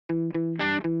Hello,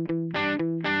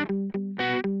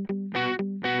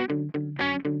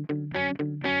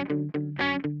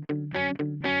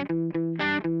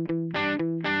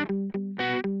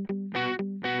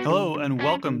 and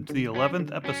welcome to the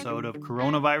 11th episode of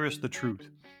Coronavirus the Truth,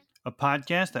 a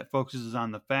podcast that focuses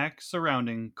on the facts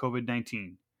surrounding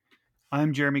COVID-19.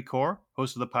 I'm Jeremy Corr,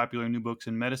 host of the popular New Books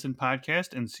in Medicine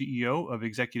podcast and CEO of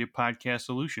Executive Podcast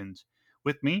Solutions.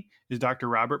 With me is Dr.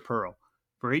 Robert Pearl.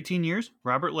 For 18 years,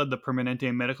 Robert led the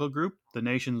Permanente Medical Group, the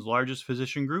nation's largest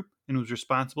physician group, and was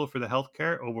responsible for the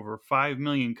healthcare of over 5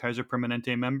 million Kaiser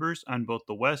Permanente members on both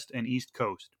the West and East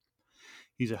Coast.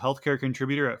 He's a healthcare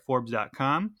contributor at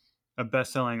Forbes.com, a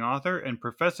best-selling author, and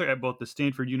professor at both the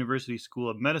Stanford University School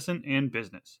of Medicine and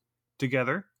Business.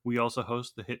 Together, we also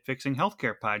host the Hit Fixing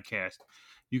Healthcare podcast.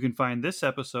 You can find this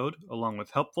episode, along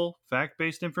with helpful,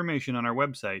 fact-based information on our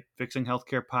website,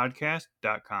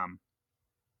 fixinghealthcarepodcast.com.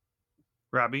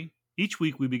 Robbie, each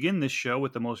week we begin this show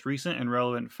with the most recent and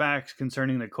relevant facts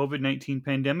concerning the COVID-19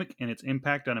 pandemic and its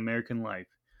impact on American life.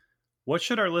 What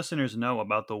should our listeners know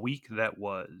about the week that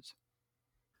was?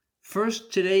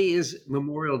 First, today is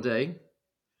Memorial Day,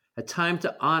 a time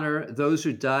to honor those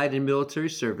who died in military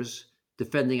service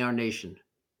defending our nation.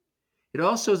 It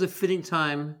also is a fitting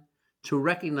time to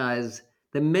recognize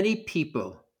the many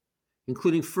people,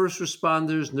 including first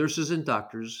responders, nurses, and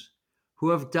doctors, who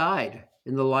have died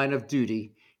in the line of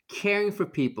duty caring for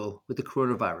people with the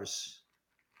coronavirus.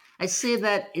 I say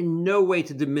that in no way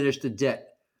to diminish the debt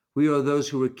we owe those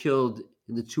who were killed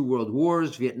in the two world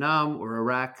wars, Vietnam or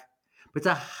Iraq, but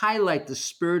to highlight the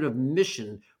spirit of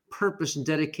mission, purpose, and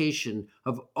dedication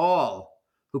of all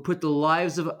who put the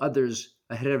lives of others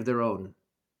ahead of their own.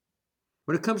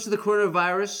 When it comes to the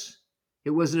coronavirus,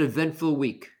 it was an eventful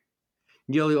week.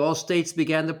 Nearly all states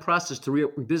began the process to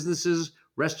reopen businesses,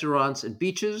 restaurants, and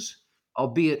beaches,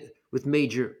 albeit with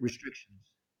major restrictions.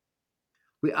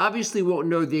 We obviously won't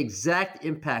know the exact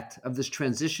impact of this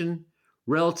transition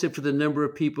relative to the number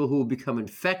of people who will become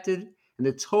infected and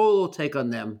the toll it will take on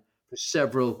them for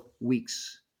several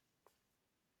weeks.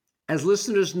 As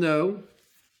listeners know,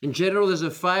 in general, there's a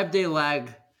 5-day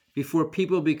lag before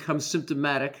people become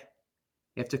symptomatic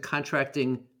after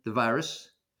contracting the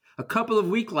virus, a couple of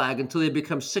week lag until they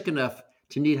become sick enough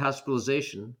to need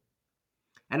hospitalization,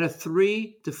 and a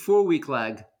 3 to 4 week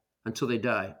lag until they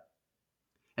die.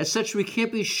 As such, we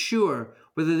can't be sure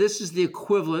whether this is the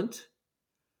equivalent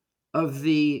of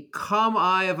the calm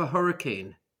eye of a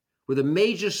hurricane with a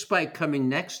major spike coming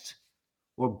next,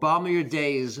 or balmier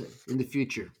days in the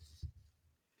future.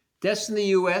 Deaths in the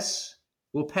U.S.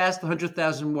 will pass the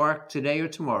 100,000 mark today or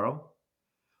tomorrow.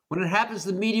 When it happens,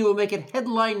 the media will make it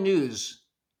headline news,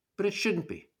 but it shouldn't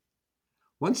be.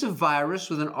 Once a virus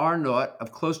with an R0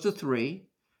 of close to 3,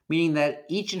 meaning that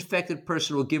each infected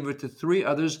person will give it to 3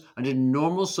 others under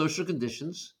normal social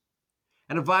conditions,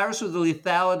 and a virus with a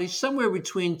lethality somewhere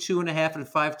between 2.5 and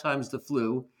 5 times the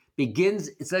flu begins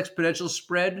its exponential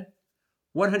spread,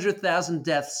 100,000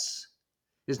 deaths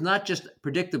is not just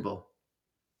predictable,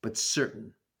 but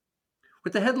certain.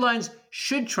 What the headlines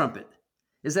should trumpet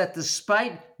is that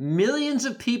despite millions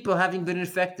of people having been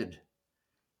infected,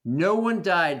 no one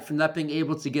died from not being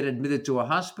able to get admitted to a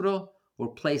hospital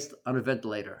or placed on a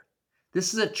ventilator.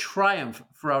 This is a triumph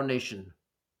for our nation.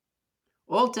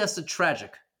 All deaths are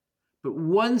tragic, but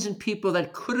ones in people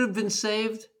that could have been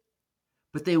saved,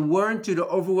 but they weren't due to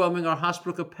overwhelming our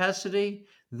hospital capacity,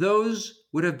 those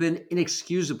would have been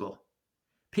inexcusable.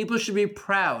 People should be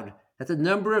proud that the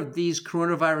number of these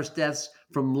coronavirus deaths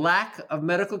from lack of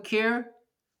medical care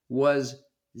was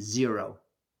 0.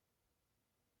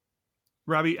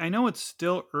 Robbie, I know it's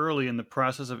still early in the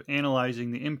process of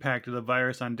analyzing the impact of the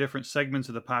virus on different segments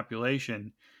of the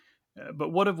population,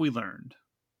 but what have we learned?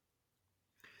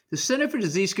 The Center for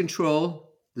Disease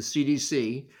Control, the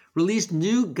CDC, released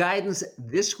new guidance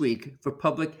this week for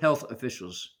public health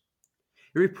officials.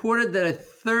 It reported that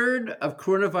 1/3 of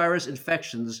coronavirus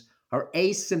infections are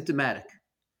asymptomatic.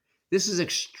 This is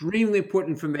extremely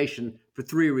important information for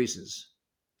 3 reasons.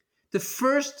 The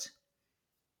first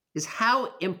is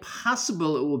how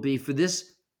impossible it will be for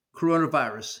this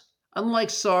coronavirus, unlike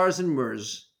SARS and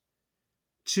MERS,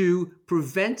 to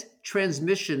prevent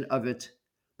transmission of it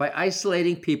by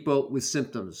isolating people with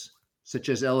symptoms, such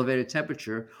as elevated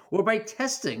temperature, or by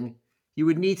testing. You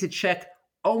would need to check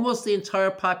almost the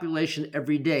entire population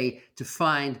every day to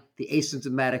find the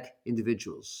asymptomatic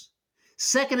individuals.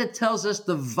 Second, it tells us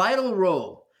the vital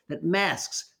role that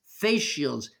masks, face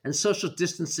shields, and social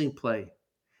distancing play.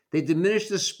 They diminish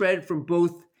the spread from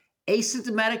both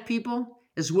asymptomatic people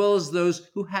as well as those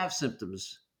who have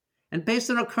symptoms. And based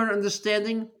on our current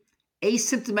understanding,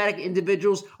 asymptomatic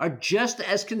individuals are just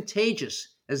as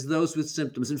contagious as those with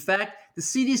symptoms. In fact, the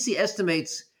CDC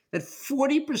estimates that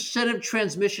 40% of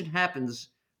transmission happens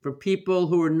from people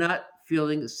who are not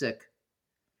feeling sick.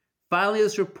 Finally,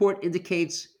 this report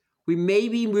indicates we may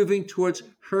be moving towards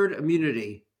herd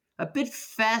immunity a bit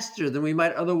faster than we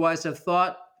might otherwise have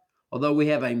thought, although we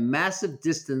have a massive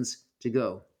distance to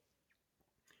go.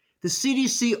 The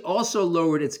CDC also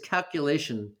lowered its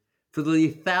calculation for the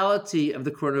lethality of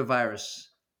the coronavirus.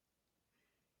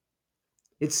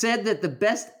 It said that the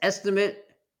best estimate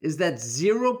is that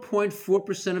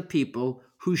 0.4% of people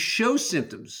who show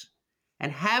symptoms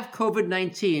and have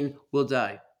COVID-19 will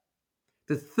die.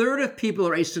 If a third of people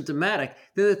are asymptomatic,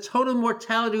 then the total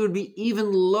mortality would be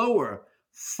even lower,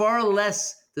 far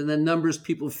less than the numbers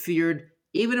people feared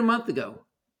even a month ago.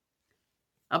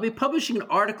 I'll be publishing an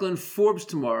article in Forbes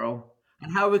tomorrow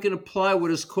on how we can apply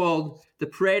what is called the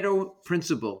Pareto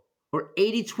principle, or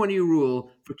 80-20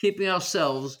 rule, for keeping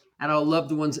ourselves and our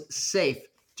loved ones safe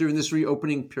during this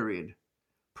reopening period.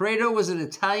 Pareto was an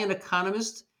Italian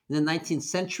economist in the 19th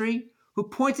century who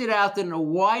pointed out that in a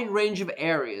wide range of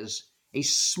areas, a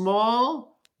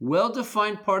small,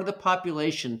 well-defined part of the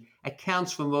population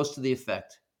accounts for most of the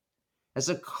effect. As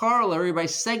a corollary, by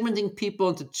segmenting people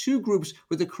into two groups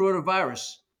with the coronavirus,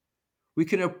 we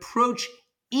can approach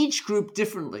each group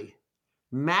differently,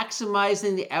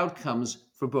 maximizing the outcomes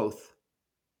for both.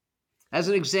 As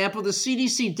an example, the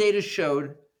CDC data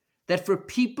showed that for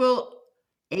people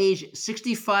age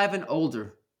 65 and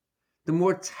older, the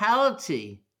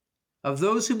mortality of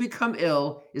those who become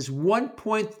ill is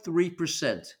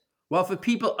 1.3%, while for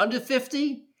people under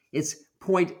 50, it's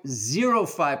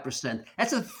 0.05%.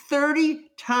 That's a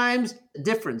 30 times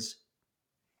difference.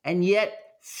 And yet,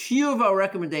 few of our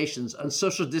recommendations on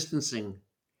social distancing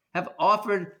have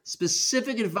offered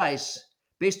specific advice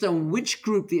based on which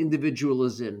group the individual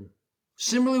is in.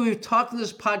 Similarly, we've talked in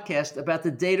this podcast about the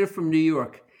data from New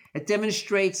York. It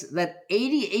demonstrates that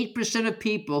 88% of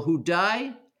people who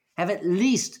die have at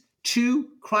least 2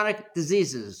 chronic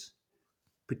diseases,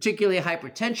 particularly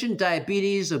hypertension,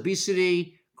 diabetes,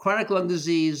 obesity, chronic lung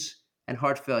disease, and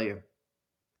heart failure.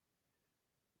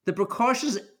 The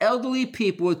precautions elderly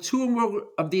people with 2 or more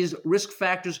of these risk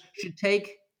factors should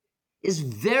take is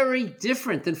very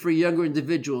different than for younger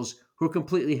individuals who are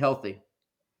completely healthy.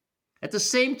 At the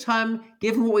same time,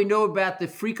 given what we know about the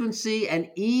frequency and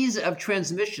ease of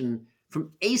transmission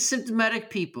from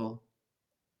asymptomatic people,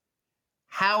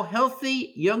 how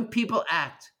healthy young people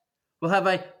act will have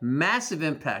a massive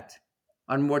impact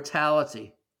on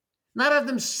mortality, not of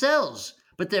themselves,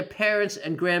 but their parents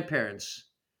and grandparents.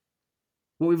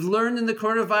 What we've learned in the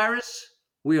coronavirus,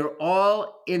 we are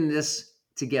all in this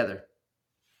together.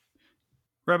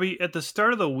 Rabbi, at the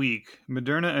start of the week,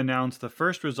 Moderna announced the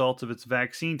first results of its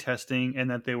vaccine testing and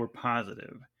that they were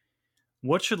positive.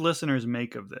 What should listeners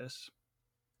make of this?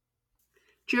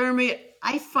 Jeremy,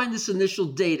 I find this initial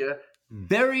data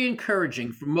very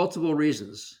encouraging for multiple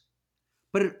reasons,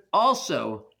 but it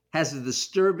also has a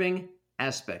disturbing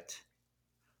aspect.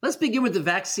 Let's begin with the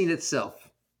vaccine itself.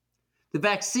 The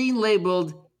vaccine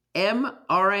labeled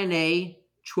mRNA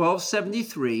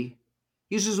 1273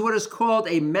 uses what is called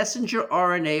a messenger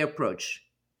RNA approach.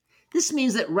 This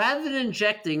means that rather than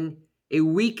injecting a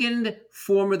weakened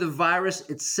form of the virus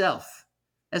itself,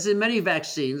 as in many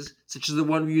vaccines, such as the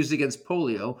one we use against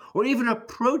polio, or even a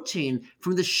protein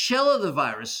from the shell of the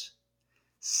virus,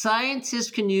 scientists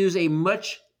can use a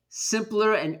much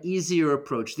simpler and easier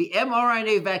approach. The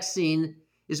mRNA vaccine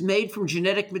is made from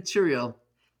genetic material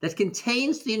that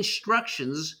contains the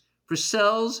instructions for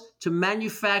cells to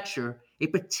manufacture a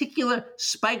particular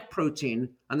spike protein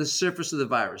on the surface of the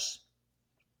virus.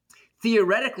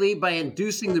 Theoretically, by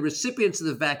inducing the recipients of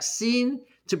the vaccine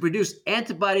to produce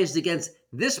antibodies against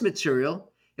this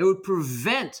material, it would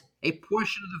prevent a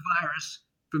portion of the virus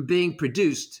from being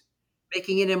produced,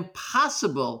 making it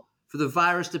impossible for the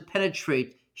virus to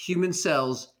penetrate human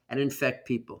cells and infect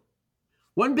people.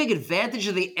 One big advantage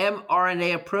of the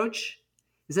mRNA approach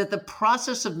is that the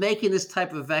process of making this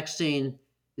type of vaccine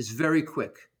is very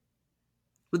quick.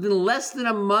 Within less than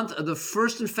a month of the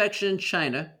first infection in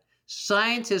China,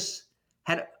 scientists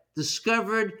had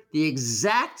discovered the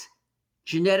exact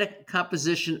genetic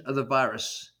composition of the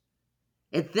virus.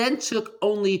 It then took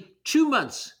only 2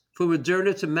 months for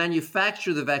Moderna to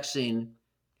manufacture the vaccine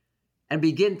and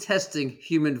begin testing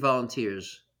human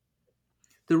volunteers.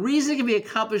 The reason it can be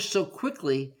accomplished so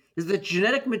quickly is that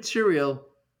genetic material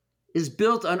is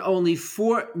built on only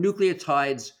 4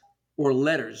 nucleotides or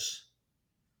letters,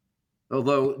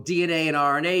 although DNA and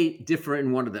RNA differ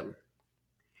in one of them.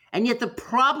 And yet the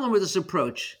problem with this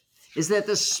approach is that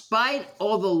despite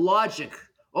all the logic,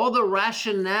 all the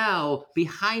rationale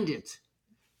behind it,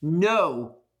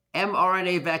 no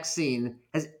mRNA vaccine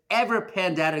has ever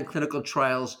panned out in clinical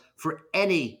trials for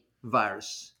any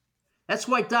virus. That's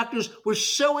why doctors were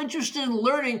so interested in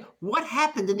learning what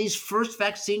happened in these first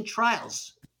vaccine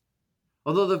trials.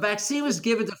 Although the vaccine was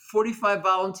given to 45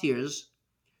 volunteers,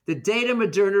 the data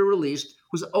Moderna released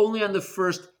was only on the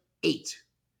first 8.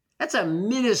 That's a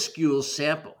minuscule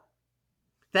sample.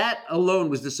 That alone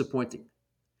was disappointing.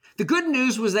 The good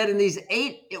news was that in these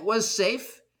 8, it was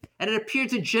safe, and it appeared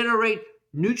to generate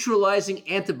neutralizing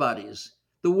antibodies,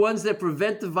 the ones that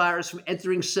prevent the virus from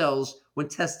entering cells when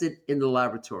tested in the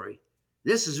laboratory.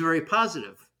 This is very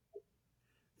positive.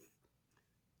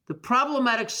 The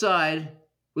problematic side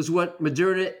was what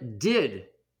Moderna did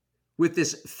with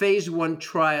this phase 1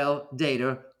 trial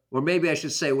data, or maybe I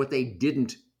should say what they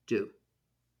didn't do.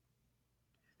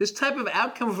 This type of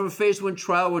outcome from a phase 1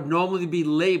 trial would normally be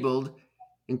labeled,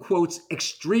 in quotes,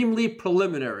 extremely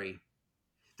preliminary.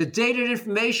 The data and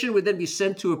information would then be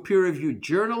sent to a peer-reviewed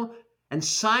journal, and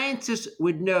scientists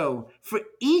would know for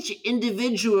each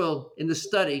individual in the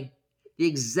study the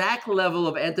exact level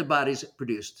of antibodies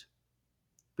produced.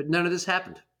 But none of this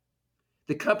happened.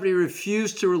 The company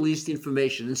refused to release the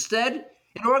information. Instead,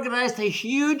 it organized a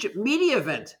huge media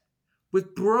event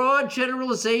with broad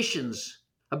generalizations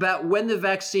about when the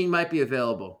vaccine might be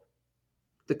available.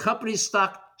 The company's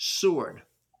stock soared.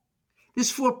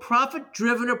 This for-profit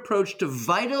driven approach to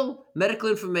vital medical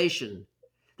information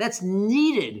that's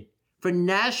needed for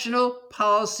national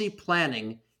policy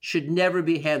planning should never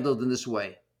be handled in this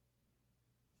way.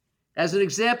 As an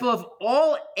example, of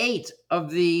all 8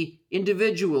 of the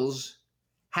individuals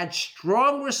had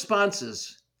strong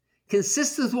responses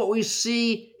consistent with what we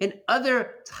see in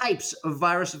other types of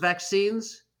virus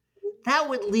vaccines, that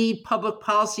would lead public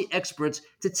policy experts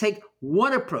to take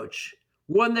one approach,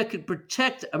 one that could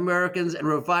protect Americans and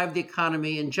revive the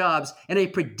economy and jobs in a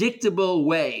predictable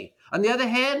way. On the other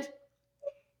hand,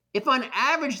 if on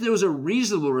average there was a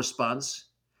reasonable response,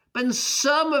 but in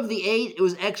some of the 8 it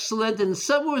was excellent, and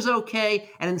some was okay,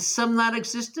 and in some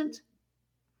non-existent,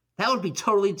 that would be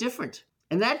totally different.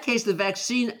 In that case, the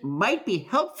vaccine might be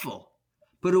helpful,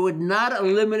 but it would not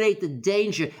eliminate the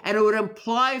danger, and it would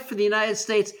imply for the United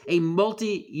States a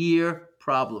multi-year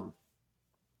problem.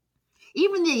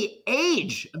 Even the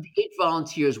age of the 8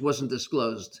 volunteers wasn't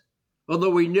disclosed, although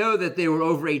we know that they were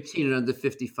over 18 and under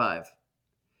 55.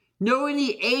 Knowing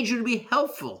the age would be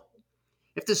helpful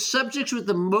if the subjects with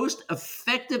the most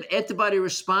effective antibody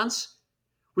response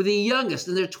were the youngest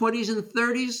in their 20s and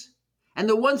 30s, and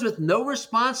the ones with no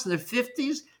response in their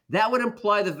 50s. That would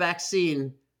imply the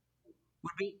vaccine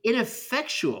would be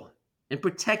ineffectual in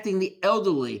protecting the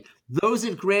elderly, those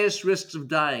at greatest risks of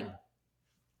dying.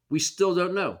 We still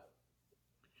don't know.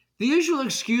 The usual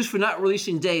excuse for not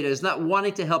releasing data is not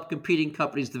wanting to help competing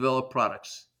companies develop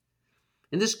products.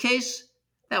 In this case,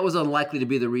 that was unlikely to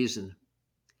be the reason.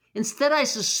 Instead, I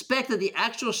suspect that the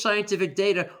actual scientific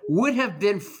data would have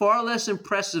been far less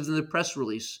impressive than the press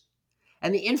release,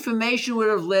 and the information would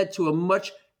have led to a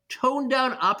much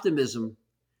toned-down optimism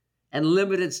and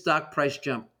limited stock price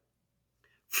jump.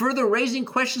 Further raising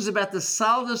questions about the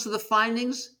solidness of the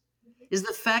findings is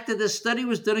the fact that this study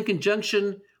was done in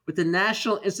conjunction with the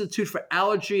National Institute for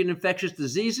Allergy and Infectious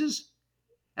Diseases,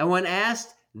 and when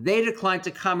asked, they declined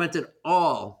to comment at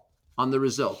all on the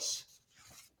results.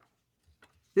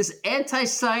 This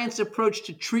anti-science approach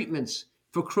to treatments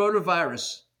for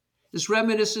coronavirus is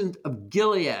reminiscent of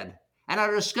Gilead and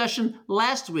our discussion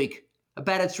last week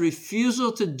about its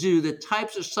refusal to do the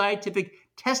types of scientific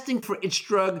testing for its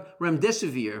drug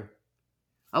remdesivir,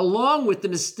 along with the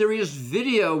mysterious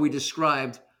video we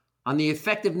described on the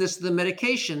effectiveness of the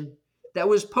medication that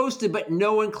was posted but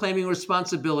no one claiming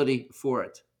responsibility for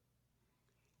it.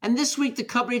 And this week, the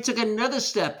company took another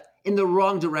step in the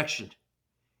wrong direction.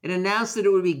 It announced that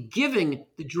it would be giving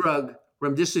the drug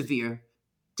remdesivir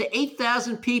to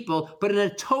 8,000 people, but in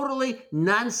a totally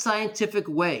non-scientific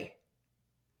way.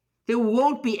 There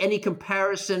won't be any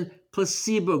comparison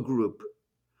placebo group.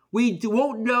 We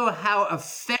won't know how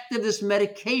effective this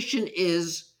medication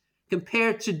is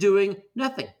compared to doing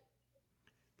nothing.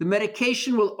 The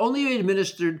medication will only be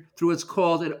administered through what's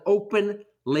called an open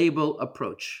label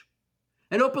approach.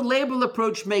 An open label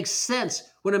approach makes sense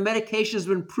when a medication has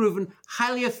been proven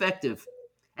highly effective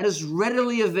and is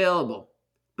readily available,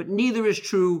 but neither is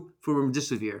true for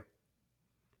remdesivir.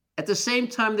 At the same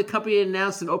time the company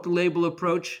announced an open label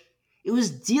approach, it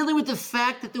was dealing with the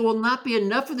fact that there will not be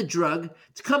enough of the drug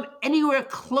to come anywhere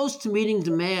close to meeting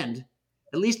demand,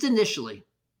 at least initially.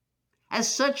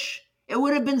 As such, it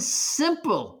would have been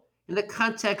simple in the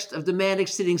context of demand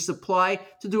exceeding supply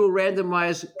to do a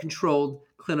randomized controlled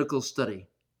clinical study.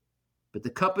 But the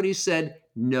company said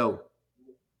no.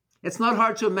 It's not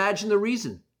hard to imagine the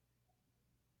reason.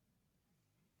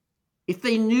 If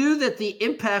they knew that the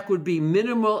impact would be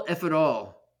minimal, if at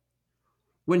all,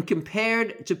 when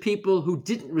compared to people who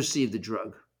didn't receive the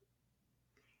drug,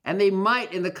 and they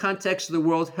might, in the context of the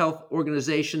World Health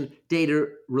Organization data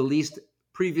released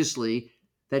previously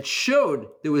that showed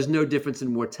there was no difference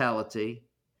in mortality,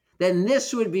 then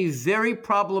this would be very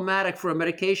problematic for a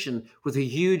medication with a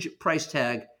huge price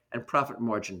tag and profit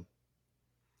margin.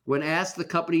 When asked, the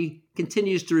company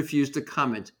continues to refuse to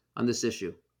comment on this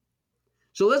issue.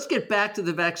 So let's get back to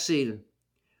the vaccine.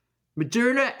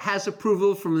 Moderna has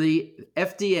approval from the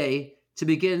FDA to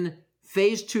begin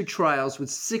phase 2 trials with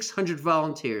 600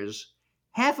 volunteers,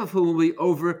 half of whom will be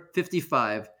over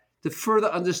 55, to further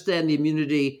understand the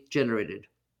immunity generated.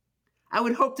 I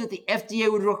would hope that the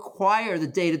FDA would require the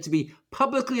data to be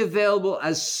publicly available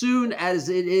as soon as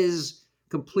it is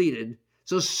completed,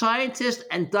 so scientists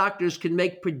and doctors can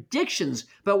make predictions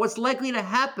about what's likely to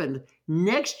happen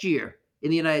next year in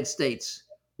the United States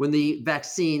when the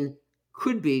vaccine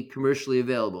could be commercially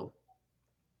available.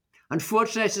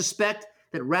 Unfortunately, I suspect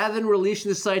that rather than releasing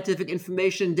the scientific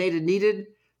information and data needed,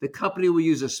 the company will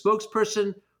use a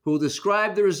spokesperson who will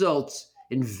describe the results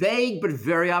in vague but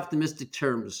very optimistic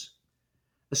terms.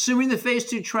 Assuming the phase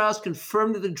 2 trials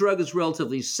confirm that the drug is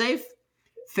relatively safe,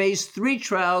 phase 3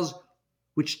 trials,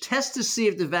 which test to see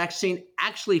if the vaccine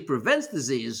actually prevents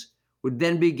disease, would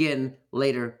then begin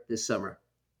later this summer.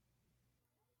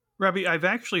 Robbie, I've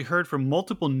actually heard from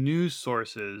multiple news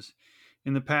sources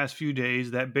in the past few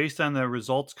days that based on the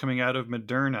results coming out of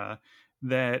Moderna,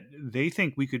 that they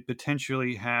think we could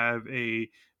potentially have a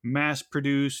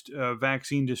mass-produced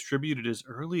vaccine distributed as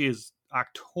early as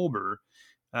October.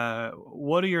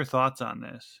 What are your thoughts on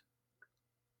this?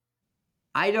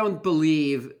 I don't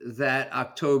believe that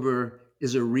October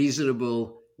is a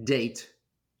reasonable date.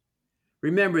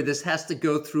 Remember, this has to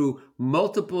go through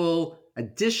multiple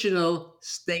additional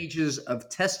stages of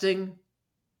testing.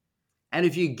 And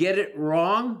if you get it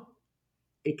wrong,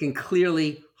 it can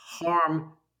clearly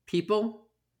harm people.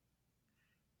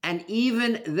 And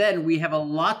even then, we have a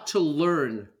lot to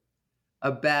learn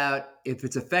about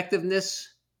its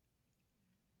effectiveness.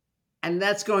 And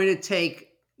that's going to take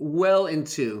well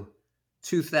into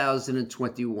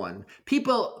 2021.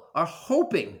 People are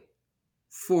hoping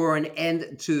for an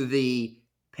end to the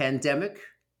pandemic.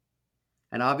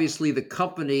 And obviously, the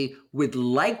company would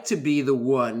like to be the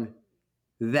one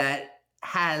that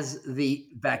has the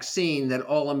vaccine that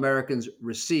all Americans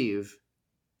receive.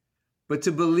 But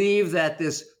to believe that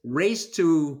this race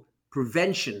to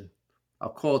prevention, I'll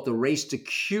call it the race to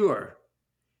cure,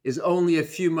 is only a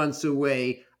few months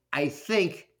away, I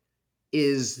think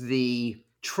is the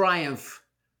triumph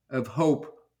of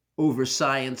hope over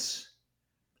science.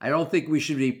 I don't think we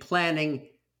should be planning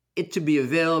it to be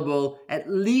available at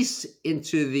least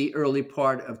into the early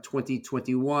part of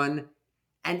 2021.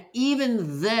 And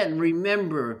even then,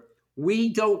 remember,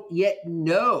 we don't yet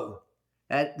know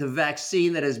that the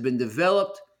vaccine that has been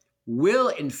developed will,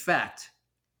 in fact,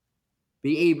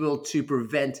 be able to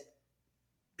prevent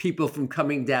people from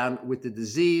coming down with the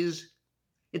disease.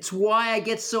 It's why I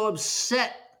get so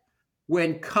upset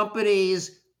when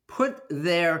companies put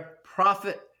their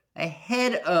profit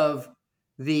ahead of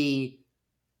the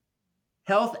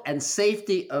health and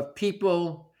safety of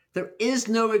people. There is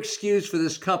no excuse for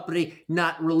this company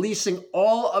not releasing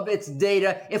all of its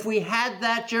data. If we had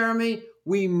that, Jeremy,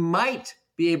 we might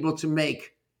be able to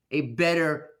make a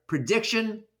better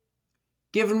prediction.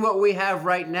 Given what we have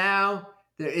right now,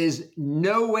 there is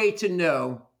no way to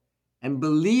know. And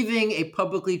believing a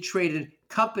publicly traded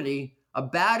company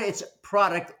about its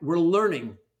product we're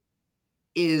learning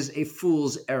is a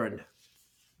fool's errand.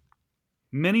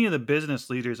 Many of the business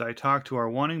leaders I talk to are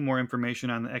wanting more information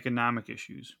on the economic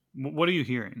issues. What are you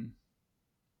hearing?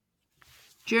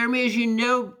 Jeremy, as you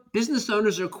know, business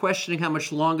owners are questioning how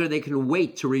much longer they can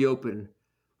wait to reopen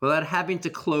without having to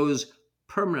close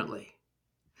permanently.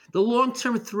 The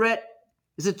long-term threat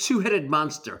is a two-headed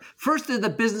monster. First, they're the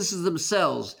businesses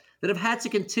themselves that have had to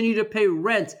continue to pay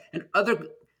rent and other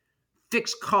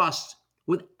fixed costs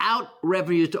without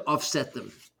revenue to offset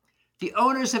them. The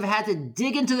owners have had to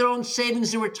dig into their own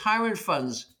savings and retirement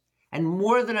funds, and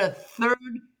more than a third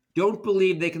don't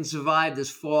believe they can survive this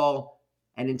fall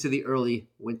and into the early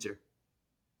winter.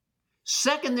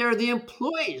 Second, there are the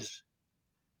employees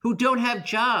who don't have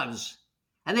jobs,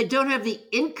 and they don't have the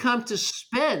income to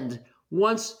spend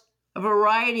once a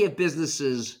variety of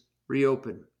businesses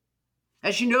reopen.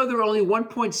 As you know, there were only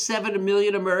 1.7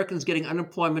 million Americans getting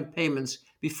unemployment payments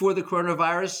before the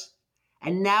coronavirus,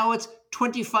 and now it's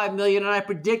 25 million, and I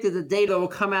predict that the data will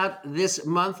come out this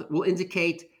month will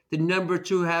indicate the number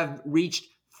to have reached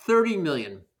 30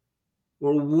 million,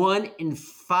 or 1 in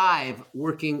 5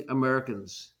 working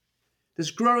Americans.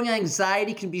 This growing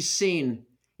anxiety can be seen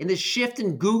in the shift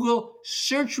in Google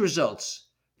search results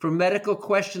from medical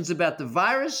questions about the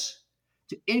virus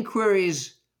to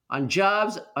inquiries on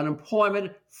jobs,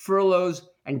 unemployment, furloughs,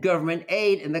 and government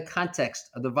aid in the context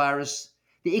of the virus.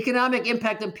 The economic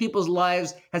impact on people's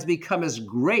lives has become as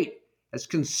great as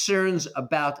concerns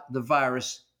about the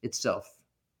virus itself.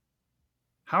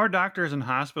 How are doctors and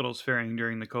hospitals faring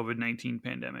during the COVID-19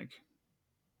 pandemic?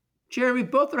 Jeremy,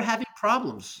 both are having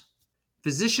problems.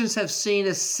 Physicians have seen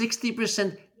a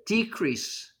 60%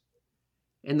 decrease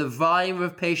in the volume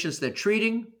of patients they're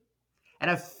treating and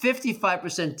a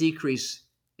 55% decrease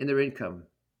in their income.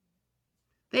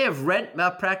 They have rent,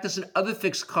 malpractice, and other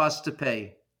fixed costs to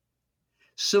pay.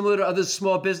 Similar to other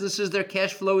small businesses, their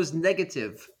cash flow is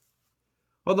negative.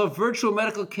 Although virtual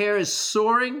medical care is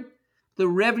soaring, the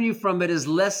revenue from it is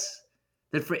less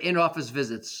than for in-office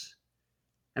visits.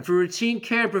 And for routine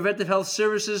care and preventive health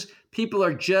services, people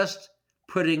are just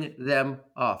putting them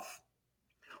off.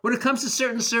 When it comes to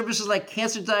certain services like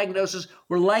cancer diagnosis,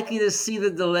 we're likely to see the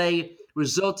delay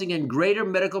resulting in greater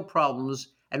medical problems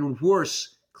and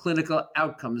worse clinical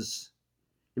outcomes.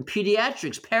 In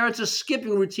pediatrics, parents are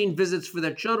skipping routine visits for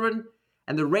their children,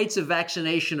 and the rates of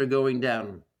vaccination are going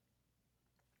down.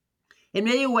 In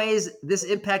many ways, this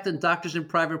impact on doctors in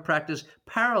private practice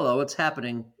parallel what's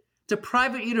happening to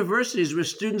private universities where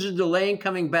students are delaying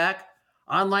coming back,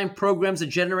 online programs are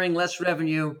generating less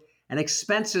revenue, and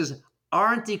expenses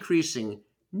aren't decreasing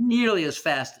nearly as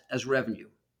fast as revenue.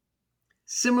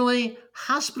 Similarly,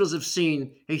 hospitals have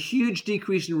seen a huge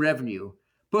decrease in revenue,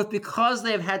 both because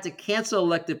they have had to cancel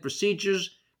elective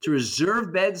procedures to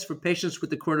reserve beds for patients with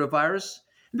the coronavirus,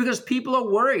 and because people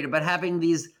are worried about having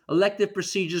these elective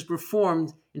procedures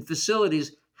performed in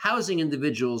facilities housing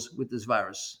individuals with this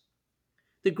virus.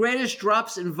 The greatest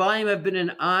drops in volume have been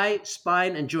in eye,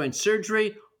 spine, and joint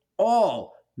surgery,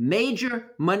 all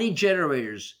major money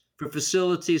generators for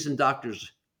facilities and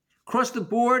doctors. Across the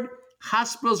board,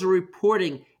 hospitals are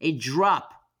reporting a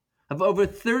drop of over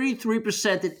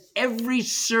 33% in every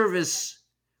service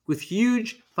with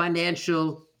huge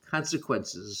financial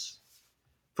consequences.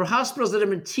 For hospitals that have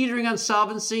been teetering on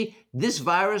solvency, this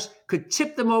virus could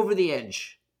tip them over the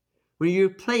edge. When you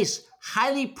replace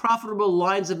highly profitable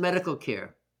lines of medical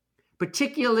care,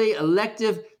 particularly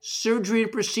elective surgery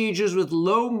and procedures with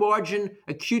low margin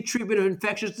acute treatment of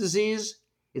infectious disease,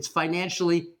 it's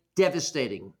financially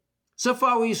devastating. So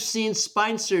far, we've seen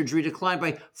spine surgery decline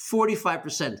by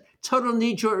 45%, total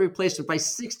knee joint replacement by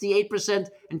 68%,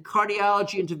 and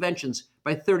cardiology interventions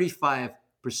by 35%.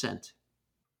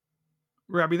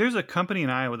 Robbie, there's a company in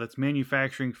Iowa that's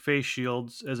manufacturing face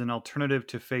shields as an alternative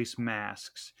to face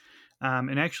masks.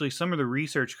 And actually, some of the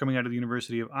research coming out of the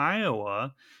University of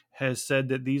Iowa has said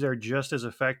that these are just as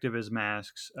effective as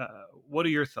masks. What are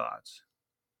your thoughts?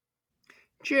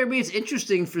 Jeremy, it's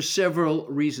interesting for several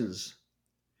reasons.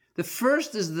 The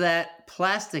first is that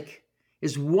plastic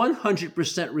is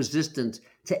 100% resistant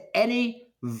to any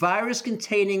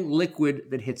virus-containing liquid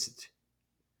that hits it.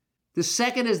 The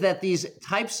second is that these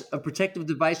types of protective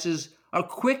devices are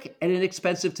quick and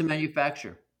inexpensive to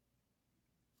manufacture.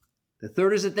 The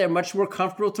third is that they're much more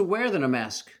comfortable to wear than a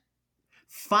mask.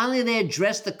 Finally, they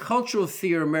address the cultural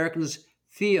fear Americans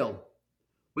feel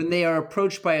when they are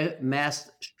approached by a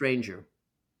masked stranger.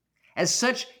 As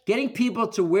such, getting people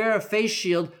to wear a face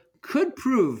shield could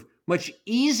prove much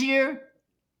easier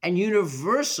and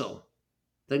universal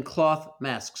than cloth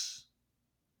masks.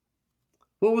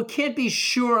 What we can't be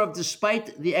sure of,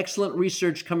 despite the excellent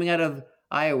research coming out of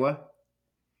Iowa,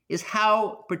 is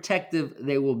how protective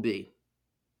they will be.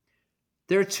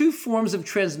 There are two forms of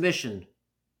transmission.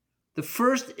 The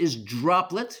first is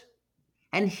droplet,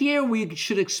 and here we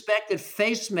should expect that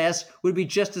face masks would be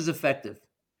just as effective.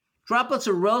 Droplets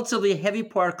are relatively heavy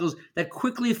particles that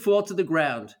quickly fall to the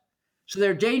ground, so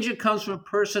their danger comes from a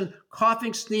person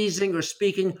coughing, sneezing, or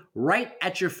speaking right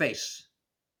at your face.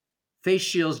 Face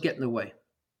shields get in the way.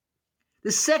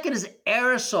 The second is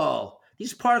aerosol.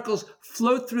 These particles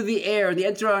float through the air and they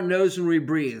enter our nose when we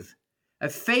breathe. A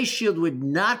face shield would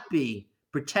not be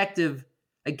protective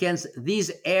against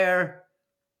these air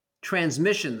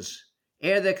transmissions,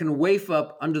 air that can waft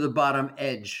up under the bottom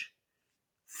edge.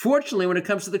 Fortunately, when it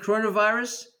comes to the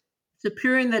coronavirus, it's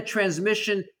appearing that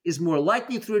transmission is more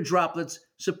likely through droplets,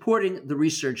 supporting the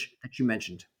research that you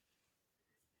mentioned.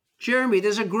 Jeremy,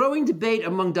 there's a growing debate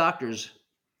among doctors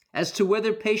as to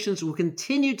whether patients will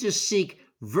continue to seek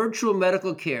virtual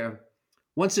medical care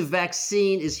once a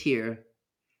vaccine is here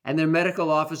and their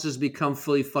medical offices become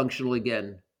fully functional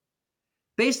again.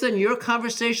 Based on your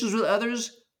conversations with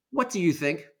others, what do you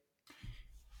think?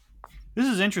 This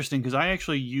is interesting because I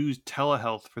actually used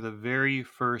telehealth for the very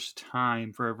first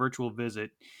time for a virtual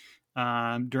visit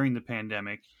during the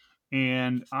pandemic,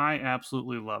 and I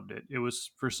absolutely loved it. It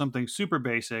was for something super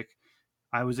basic.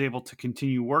 I was able to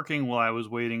continue working while I was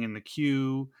waiting in the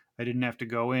queue. I didn't have to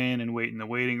go in and wait in the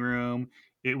waiting room.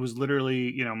 It was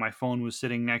literally, my phone was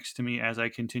sitting next to me as I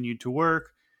continued to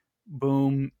work.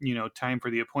 Boom, time for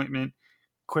the appointment.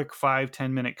 Quick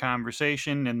 5-10 minute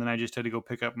conversation, and then I just had to go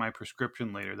pick up my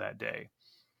prescription later that day.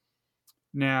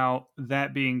 Now,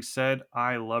 that being said,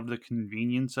 I love the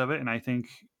convenience of it. And I think,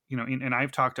 and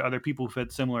I've talked to other people who've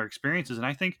had similar experiences. And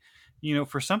I think,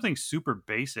 for something super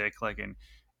basic like an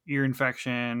ear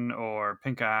infection or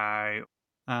pink eye,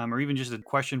 or even just a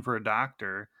question for a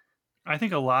doctor, I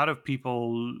think a lot of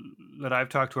people that I've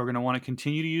talked to are going to want to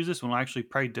continue to use this and will actually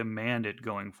probably demand it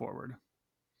going forward.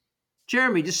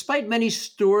 Jeremy, despite many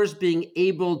stores being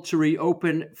able to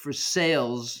reopen for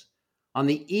sales on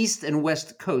the East and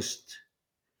West Coast,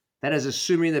 that is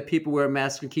assuming that people wear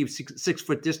masks and keep 6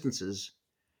 foot distances,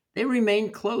 they remain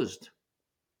closed.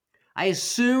 I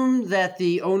assume that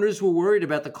the owners were worried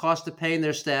about the cost of paying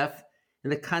their staff in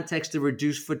the context of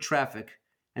reduced foot traffic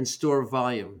and store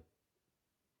volume.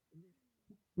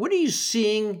 What are you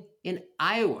seeing in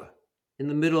Iowa, in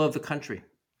the middle of the country?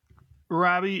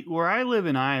 Robbie, where I live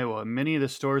in Iowa, many of the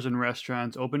stores and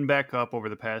restaurants opened back up over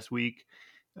the past week.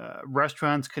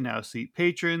 Restaurants can now seat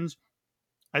patrons.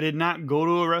 I did not go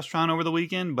to a restaurant over the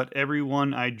weekend, but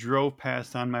everyone I drove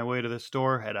past on my way to the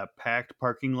store had a packed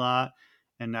parking lot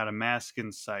and not a mask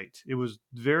in sight. It was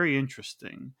very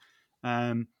interesting.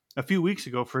 A few weeks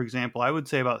ago, for example, I would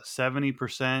say about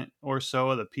 70% or so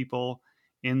of the people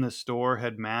in the store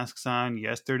had masks on.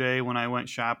 Yesterday, when I went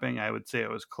shopping, I would say it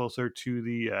was closer to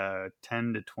the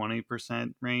 10 to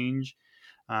 20% range.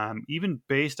 Even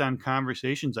based on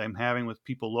conversations I'm having with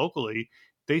people locally,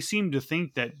 they seem to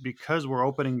think that because we're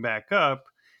opening back up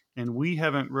and we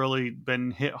haven't really been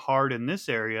hit hard in this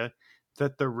area,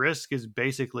 that the risk is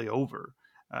basically over.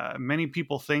 Many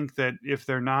people think that if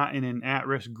they're not in an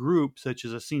at-risk group, such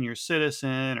as a senior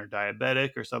citizen or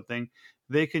diabetic or something,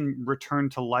 they can return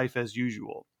to life as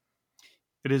usual.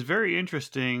 It is very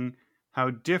interesting how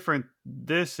different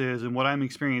this is and what I'm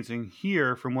experiencing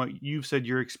here from what you've said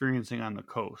you're experiencing on the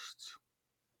coasts.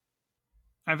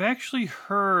 I've actually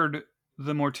heard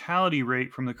the mortality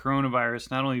rate from the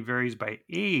coronavirus not only varies by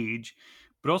age,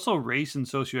 but also race and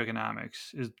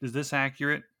socioeconomics. Is this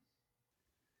accurate?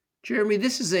 Jeremy,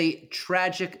 this is a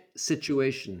tragic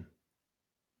situation.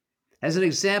 As an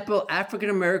example, African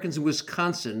Americans in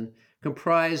Wisconsin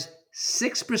comprise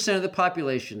 6% of the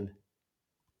population,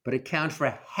 but account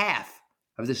for half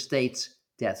of the state's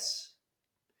deaths.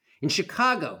 In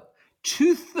Chicago,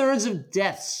 2/3 of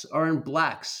deaths are in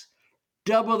blacks,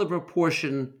 double the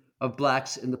proportion of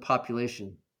blacks in the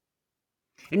population.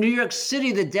 In New York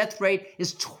City, the death rate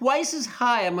is twice as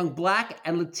high among black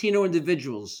and Latino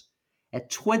individuals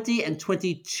at 20 and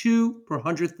 22 per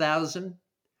 100,000,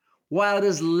 while it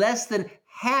is less than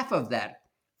half of that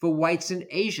for whites and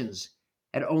Asians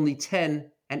at only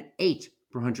 10 and 8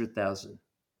 per 100,000.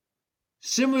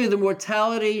 Similarly, the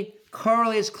mortality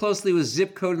correlates closely with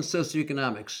zip code and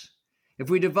socioeconomics.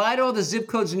 If we divide all the zip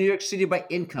codes in New York City by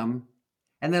income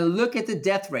and then look at the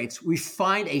death rates, we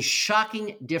find a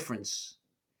shocking difference.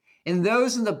 In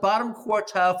those in the bottom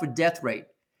quartile for death rate,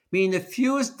 meaning the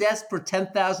fewest deaths per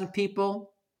 10,000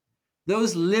 people,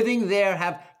 those living there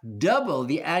have double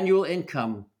the annual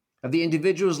income of the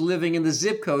individuals living in the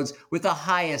zip codes with the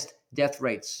highest death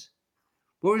rates.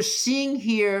 What we're seeing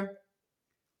here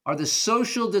are the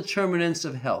social determinants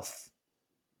of health.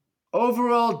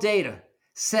 Overall data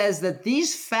says that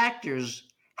these factors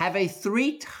have a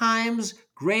 3 times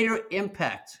greater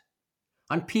impact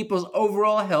on people's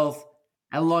overall health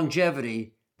and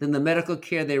longevity than the medical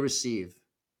care they receive.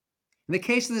 In the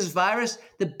case of this virus,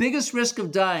 the biggest risk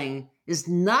of dying is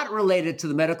not related to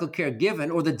the medical care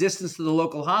given or the distance to the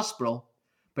local hospital,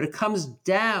 but it comes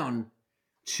down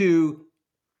to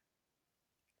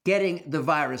getting the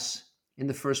virus in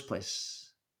the first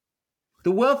place.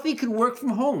 The wealthy can work from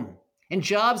home in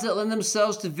jobs that lend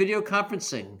themselves to video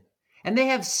conferencing, and they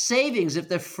have savings if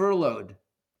they're furloughed.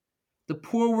 The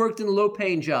poor worked in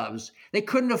low-paying jobs. They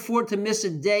couldn't afford to miss a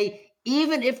day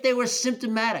even if they were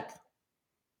symptomatic.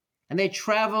 And they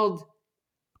traveled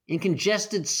in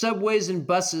congested subways and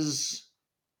buses,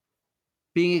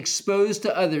 being exposed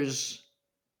to others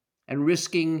and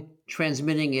risking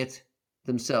transmitting it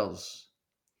themselves.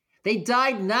 They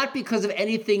died not because of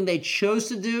anything they chose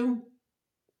to do,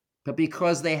 but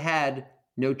because they had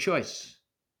no choice.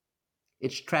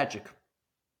 It's tragic.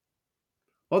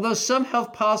 Although some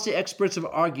health policy experts have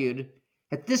argued,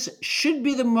 that this should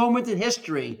be the moment in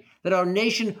history that our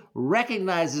nation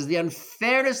recognizes the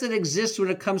unfairness that exists when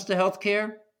it comes to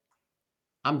healthcare?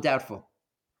 I'm doubtful.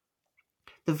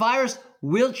 The virus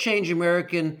will change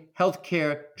American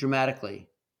healthcare dramatically.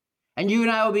 And you and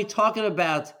I will be talking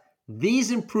about these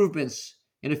improvements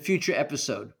in a future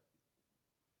episode.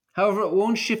 However, it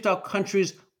won't shift our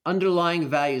country's underlying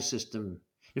value system.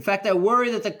 In fact, I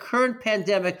worry that the current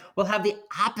pandemic will have the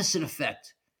opposite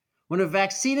effect. When a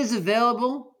vaccine is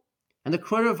available and the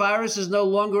coronavirus is no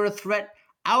longer a threat,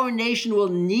 our nation will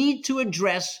need to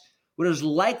address what is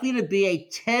likely to be a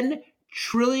 $10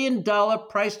 trillion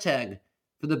price tag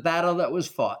for the battle that was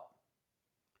fought.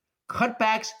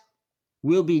 Cutbacks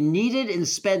will be needed in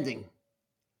spending,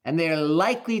 and they are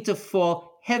likely to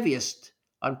fall heaviest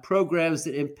on programs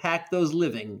that impact those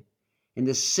living in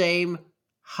the same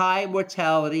high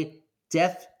mortality,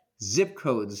 death zip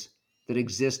codes that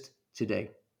exist today.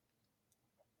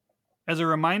 As a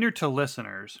reminder to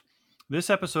listeners, this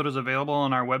episode is available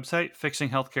on our website,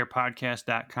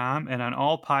 fixinghealthcarepodcast.com, and on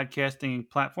all podcasting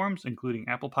platforms, including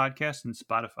Apple Podcasts and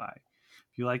Spotify.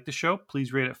 If you like the show,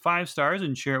 please rate it 5 stars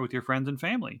and share it with your friends and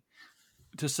family.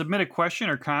 To submit a question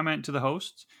or comment to the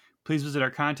hosts, please visit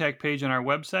our contact page on our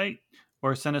website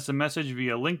or send us a message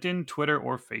via LinkedIn, Twitter,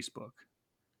 or Facebook.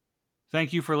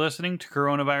 Thank you for listening to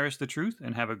Coronavirus the Truth,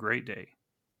 and have a great day.